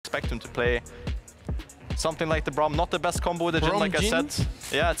expect him to play something like the Braum. Not the best combo with the Jhin, like I said.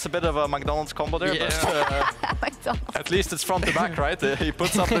 Yeah, it's a bit of a McDonald's combo there, but at least it's front to back, right? He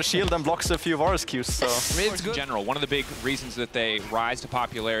puts up the shield and blocks a few Varus Qs. So. Mids in general, one of the big reasons that they rise to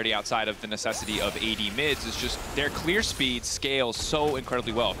popularity outside of the necessity of AD mids is just their clear speed scales so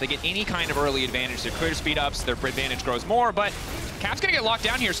incredibly well. If they get any kind of early advantage, their clear speed ups, their advantage grows more, but Cap's gonna get locked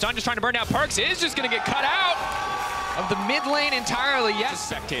down here. Stun just trying to burn down Perks is just gonna get cut out of the mid lane entirely. Yes.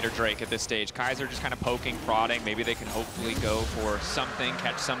 Spectator Drake at this stage. Kaiser just kind of poking, prodding. Maybe they can hopefully go for something,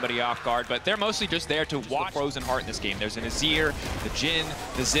 catch somebody off guard, but they're mostly just there to watch the Frozen Heart in this game. There's an Azir, the Jhin,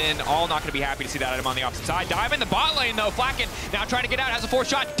 the Xin, all not gonna be happy to see that item on the opposite side. Dive in the bot lane though, Flacken now trying to get out, has a 4th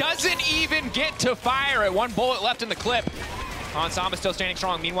shot, doesn't even get to fire it. 1 bullet left in the clip. Hansama still standing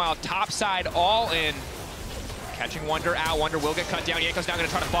strong. Meanwhile, top side all in. Catching Wonder out. Wonder will get cut down. Jankos now going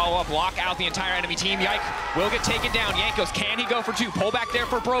to try to follow up, lock out the entire enemy team. Yike will get taken down. Jankos, can he go for 2? Pull back there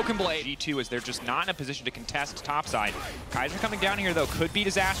for Broken Blade. G2 is they're just not in a position to contest topside. Kaiser coming down here though could be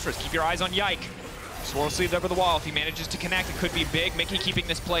disastrous. Keep your eyes on Yike. Swirl sleeves over the wall. If he manages to connect, it could be big. Mickey keeping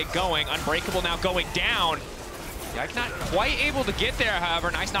this play going. Unbreakable now going down. Yike not quite able to get there, however.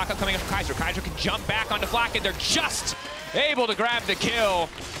 Nice knockup coming up from Kaiser. Kaiser can jump back onto Flacken. They're just able to grab the kill.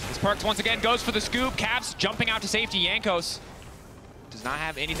 As Perks once again goes for the scoop. Caps jumping out to safety. Jankos does not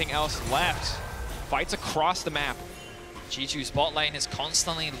have anything else left. Fights across the map. G2's bot lane is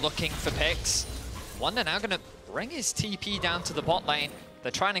constantly looking for picks. Wonder now gonna bring his TP down to the bot lane.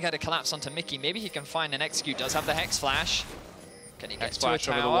 They're trying to get a collapse onto Mickey. Maybe he can find an execute. Does have the Hex Flash. Can he get to a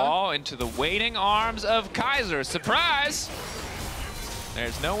tower? Over the wall into the waiting arms of Kaiser. Surprise!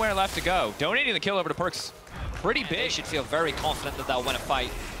 There's nowhere left to go. Donating the kill over to Perks. Pretty big. They should feel very confident that they'll win a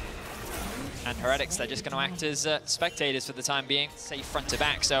fight. And Heretics, they're just going to act as spectators for the time being, safe front to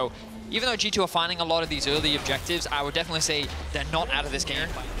back. So even though G2 are finding a lot of these early objectives, I would definitely say they're not out of this game.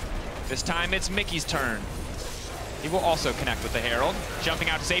 This time it's Mickey's turn. He will also connect with the Herald. Jumping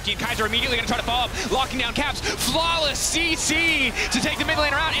out to safety, and Kaiser immediately going to try to follow up. Locking down Caps. Flawless CC to take the mid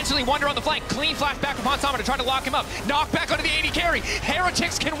laner out. Instantly Wonder on the flank. Clean flash back from Hansama to try to lock him up. Knock back onto the AD carry.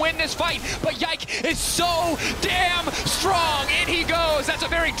 Heretics can win this fight, but Yike is so damn strong. In he goes. That's a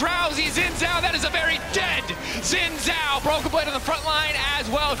very drowsy Xin Zhao. That is a very dead Xin Zhao. Broken Blade on the front line as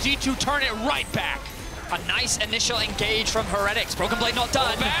well. G2 turn it right back. A nice initial engage from Heretics. Broken Blade not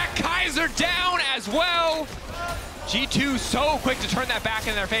done. Back, Kaiser down as well. G2 so quick to turn that back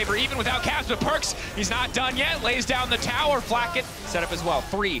in their favor, even without Caps, but Perks, he's not done yet. Lays down the tower, Flacket set up as well.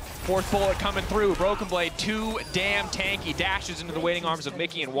 3, 4th bullet coming through. Broken Blade, too damn tanky. Dashes into the waiting arms of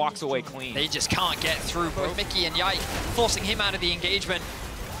Mickey and walks away clean. They just can't get through both Mickey and Yike, forcing him out of the engagement.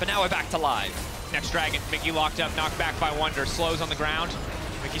 But now we're back to live. Next Dragon, Mickey locked up, knocked back by Wonder. Slows on the ground.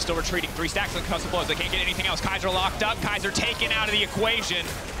 Mickey still retreating. 3 stacks on concussive blows. They can't get anything else. Kaiser locked up. Kaiser taken out of the equation.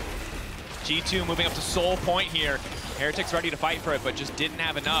 G2 moving up to Soul Point here. Heretics ready to fight for it, but just didn't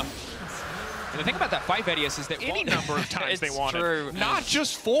have enough. And the thing about that fight, Vedius, is that any number of times they wanted, true. Not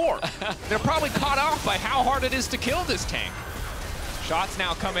just 4. They're probably caught off by how hard it is to kill this tank. Shots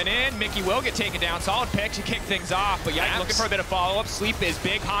now coming in. Mickey will get taken down. Solid pick to kick things off, but yeah, looking for a bit of follow-up. Sleep is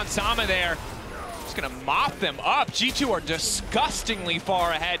big. Hansama there. Just gonna mop them up. G2 are disgustingly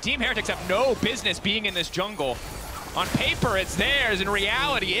far ahead. Team Heretics have no business being in this jungle. On paper, it's theirs. In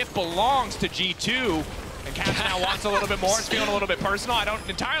reality, it belongs to G2. And Caps now wants a little bit more. It's feeling a little bit personal. I don't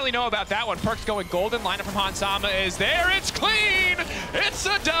entirely know about that one. Perks going golden. Lineup from Hansama is there. It's clean. It's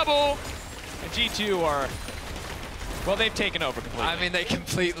a double. And G2 are, well, they've taken over completely. I mean, they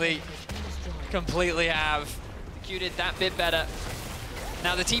completely have executed that bit better.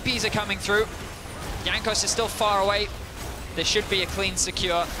 Now the TPs are coming through. Jankos is still far away. There should be a clean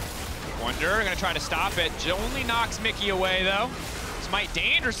secure. Wonder gonna try to stop it. Only knocks Mickey away though. Smite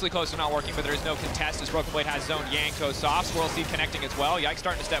dangerously close to not working, but there is no contest as Broken Blade has zoned Jankos off. Swirl Seed connecting as well. Yike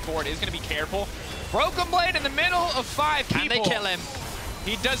starting to step forward, is gonna be careful. Broken Blade in the middle of 5 people. Can they kill him?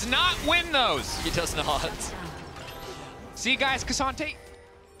 He does not win those. He does not. See guys, Cassante.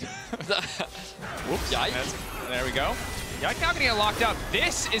 Whoops. Yike. There we go. Yike now gonna get locked up.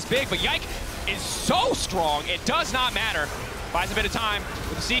 This is big, but Yike is so strong, it does not matter. Buys a bit of time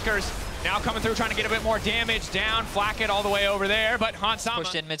with the Seekers. Now coming through, trying to get a bit more damage down. Flacket all the way over there, but Hansama.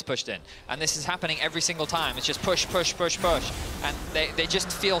 Pushed in, mid's pushed in. And this is happening every single time. It's just push, push, push, push. And they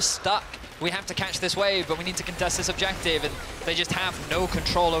just feel stuck. We have to catch this wave, but we need to contest this objective. And they just have no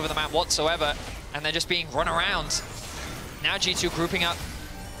control over the map whatsoever. And they're just being run around. Now G2 grouping up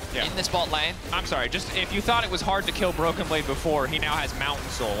in this bot lane. I'm sorry, just if you thought it was hard to kill Broken Blade before, he now has Mountain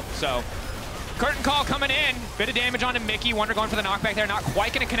Soul. So, Curtain Call coming in. Bit of damage onto Mickey. Wonder going for the knockback there. Not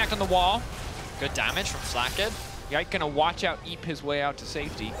quite going to connect on the wall. Good damage from Flacket. Yike gonna watch out, eep his way out to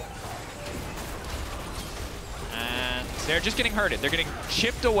safety. And they're just getting hurted. They're getting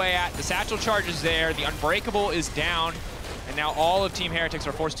chipped away at. The satchel charge is there. The Unbreakable is down. And now all of Team Heretics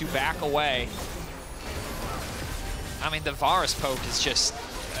are forced to back away. I mean, the Varus poke is just,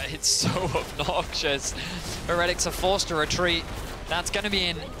 it's so obnoxious. Heretics are forced to retreat. That's going to be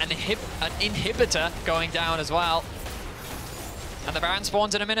an inhibitor going down as well. And the Baron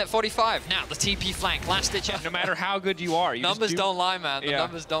spawns in a minute 45. Now, the TP flank, last ditch effort. No matter how good you are. Numbers don't lie, man. The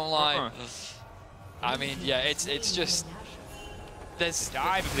numbers don't lie. I mean, yeah, it's just... There's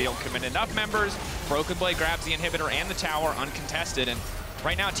dive if they don't commit enough members. Broken Blade grabs the inhibitor and the tower uncontested. And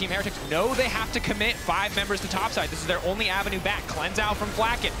right now, Team Heretics know they have to commit 5 members to topside. This is their only avenue back. Cleanse out from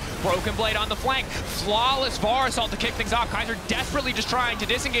Flacket. Broken Blade on the flank. Flawless VAR assault to kick things off. Kaiser desperately just trying to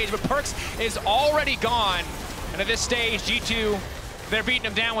disengage, but Perks is already gone. And at this stage, G2, they're beating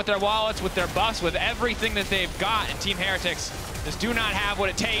them down with their wallets, with their buffs, with everything that they've got. And Team Heretics just do not have what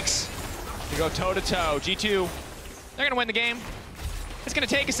it takes to go toe-to-toe. G2, they're going to win the game. It's going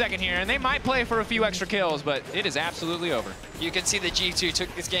to take a second here, and they might play for a few extra kills, but it is absolutely over. You can see that G2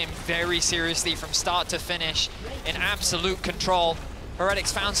 took this game very seriously from start to finish, in absolute control.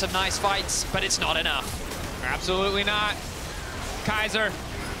 Heretics found some nice fights, but it's not enough. Absolutely not. Kaiser.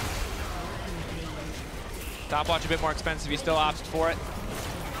 Top watch a bit more expensive. He still opts for it.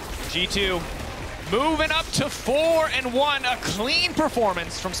 G2 moving up to 4-1. A clean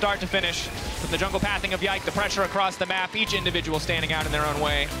performance from start to finish. From the jungle pathing of Yike, the pressure across the map, each individual standing out in their own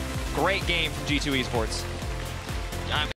way. Great game from G2 Esports.